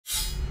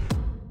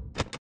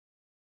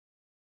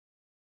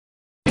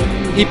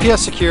EPS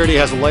Security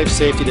has a Life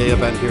Safety Day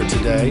event here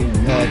today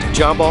at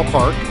John Ball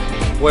Park,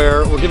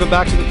 where we're giving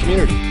back to the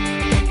community.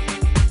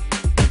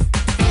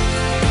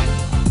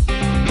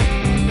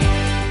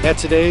 At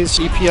today's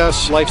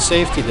EPS Life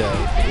Safety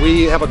Day,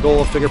 we have a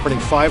goal of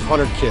fingerprinting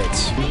 500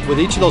 kids. With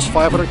each of those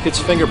 500 kids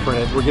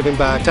fingerprinted, we're giving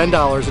back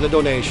 $10 in a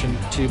donation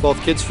to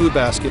both Kids Food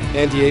Basket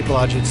and D8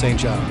 Lodge at St.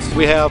 John's.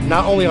 We have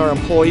not only our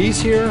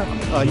employees here,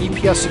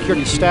 EPS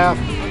Security staff,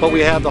 but we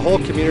have the whole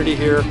community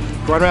here,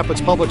 Grand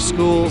Rapids Public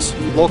Schools,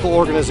 local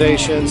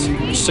organizations.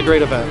 It's just a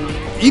great event.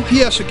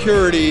 EPS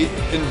Security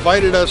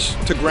invited us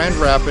to Grand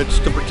Rapids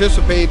to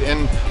participate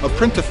in a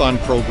print-a-thon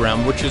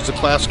program, which is the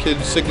Class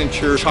Kids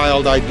Signature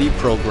Child ID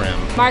program.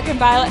 Mark and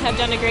Violet have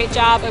done a great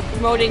job of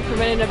promoting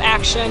preventative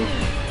action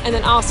and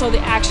then also the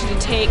action to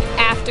take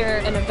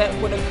after an event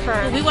would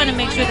occur. We want to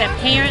make sure that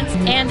parents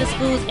and the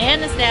schools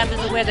and the staff is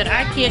aware that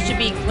our kids should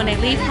be, when they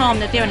leave home,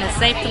 that they're in a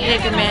safe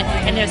predicament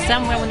and they're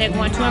somewhere when they're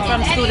going to and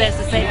from school that's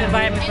a safe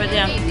environment for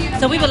them.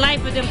 So we would like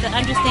for them to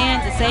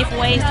understand the safe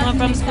ways to and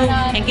from school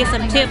and get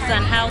some tips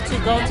on how to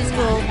go to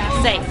school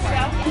safe.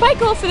 My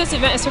goal for this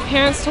event is for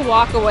parents to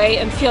walk away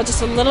and feel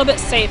just a little bit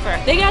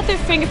safer. They got their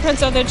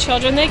fingerprints of their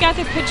children, they got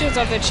their pictures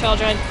of their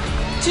children.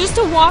 Just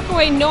to walk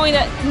away knowing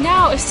that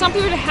now if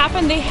something were to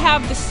happen, they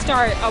have the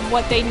start of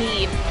what they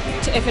need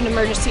if an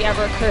emergency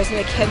ever occurs and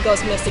a kid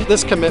goes missing.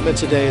 This commitment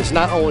today is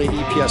not only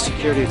EPS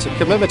Security, it's a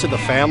commitment to the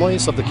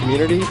families of the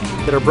community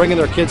that are bringing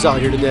their kids out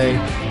here today.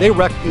 They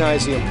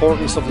recognize the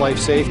importance of life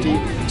safety,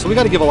 so we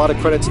got to give a lot of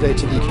credit today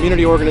to the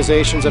community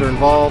organizations that are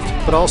involved,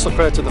 but also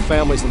credit to the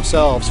families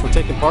themselves for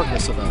taking part in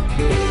this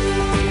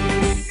event.